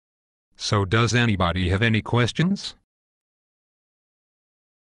So does anybody have any questions?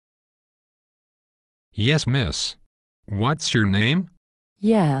 Yes, miss. What's your name?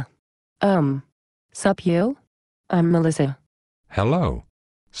 Yeah. Sup you? I'm Melissa. Hello.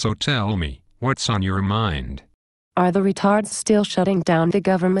 So tell me, what's on your mind? Are the retards still shutting down the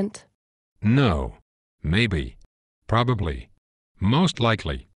government? No. Maybe. Probably. Most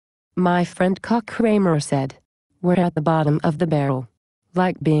likely. My friend Cock Kramer said, we're at the bottom of the barrel.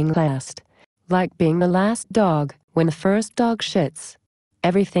 Like being last. Like being the last dog when the first dog shits.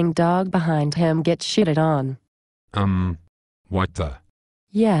 Everything dog behind him gets shitted on. What the?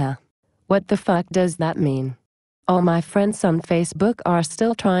 Yeah. What the fuck does that mean? All my friends on Facebook are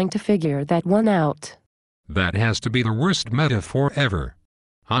still trying to figure that one out. That has to be the worst metaphor ever.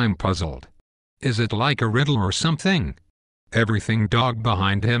 I'm puzzled. Is it like a riddle or something? Everything dog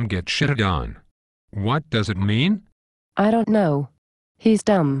behind him gets shitted on. What does it mean? I don't know. He's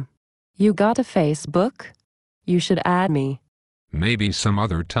dumb. You got a Facebook? You should add me. Maybe some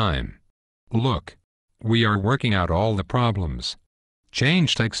other time. Look. We are working out all the problems.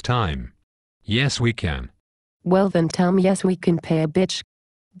 Change takes time. Yes, we can. Well then tell me yes we can pay a bitch.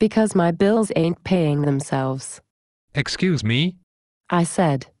 Because my bills ain't paying themselves. Excuse me? I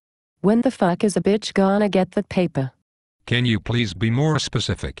said. When the fuck is a bitch gonna get the paper? Can you please be more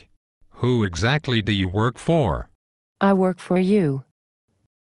specific? Who exactly do you work for? I work for you.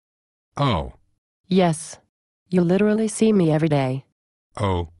 Oh. Yes. You literally see me every day.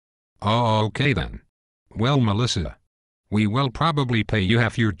 Oh. Oh, okay then. Well, Melissa. We will probably pay you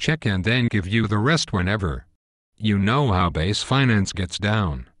half your check and then give you the rest whenever. You know how base finance gets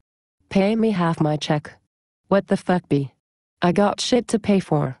down. Pay me half my check. What the fuck be? I got shit to pay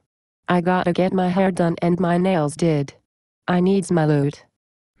for. I gotta get my hair done and my nails did. I needs my loot.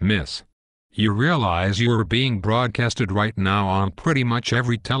 Miss. You realize you are being broadcasted right now on pretty much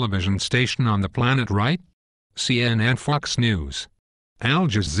every television station on the planet, right? CNN, Fox News, Al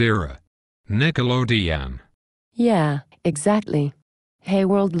Jazeera, Nickelodeon. Yeah, exactly. Hey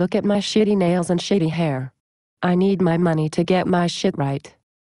world, look at my shitty nails and shitty hair. I need my money to get my shit right.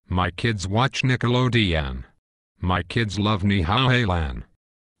 My kids watch Nickelodeon. My kids love Ni Hao Heilan.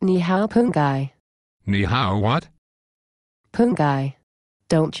 Ni hao Pungai. Ni Hao what? Pungai.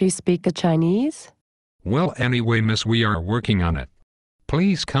 Don't you speak a Chinese? Well, anyway, miss, we are working on it.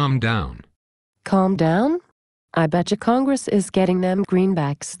 Please calm down. Calm down? I betcha Congress is getting them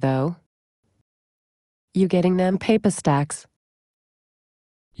greenbacks though. You getting them paper stacks?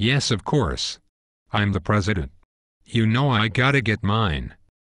 Yes, of course. I'm the president. You know I gotta get mine.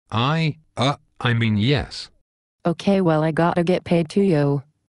 I mean yes. Okay, well I gotta get paid too yo.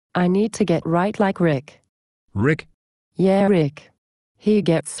 I need to get right like Rick. Rick? Yeah, Rick. He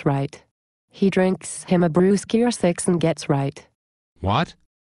gets right. He drinks him a brewski or six and gets right. What?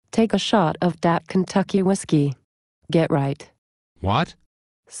 Take a shot of dat Kentucky whiskey. Get right. What?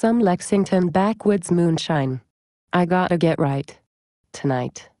 Some Lexington backwoods moonshine. I gotta get right.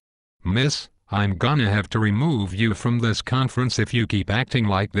 Tonight. Miss, I'm gonna have to remove you from this conference if you keep acting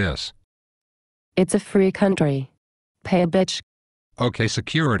like this. It's a free country. Pay a bitch. Okay,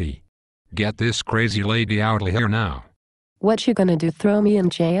 security. Get this crazy lady out of here now. What you gonna do, throw me in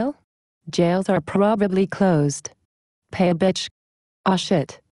jail? Jails are probably closed. Pay a bitch. Aw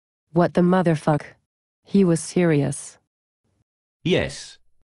shit. What the motherfuck? He was serious. Yes.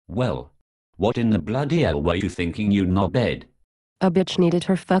 Well, what in the bloody hell were you thinking, you knobhead? A bitch needed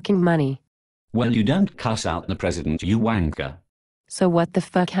her fucking money. Well, you don't cuss out the president, you wanker. So what the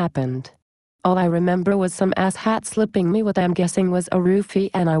fuck happened? All I remember was some asshat slipping me what I'm guessing was a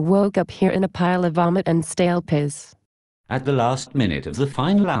roofie, and I woke up here in a pile of vomit and stale piss. At the last minute of the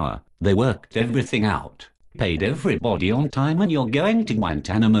final hour, they worked everything out, paid everybody on time, and you're going to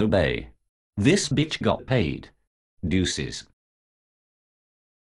Guantanamo Bay. This bitch got paid. Deuces.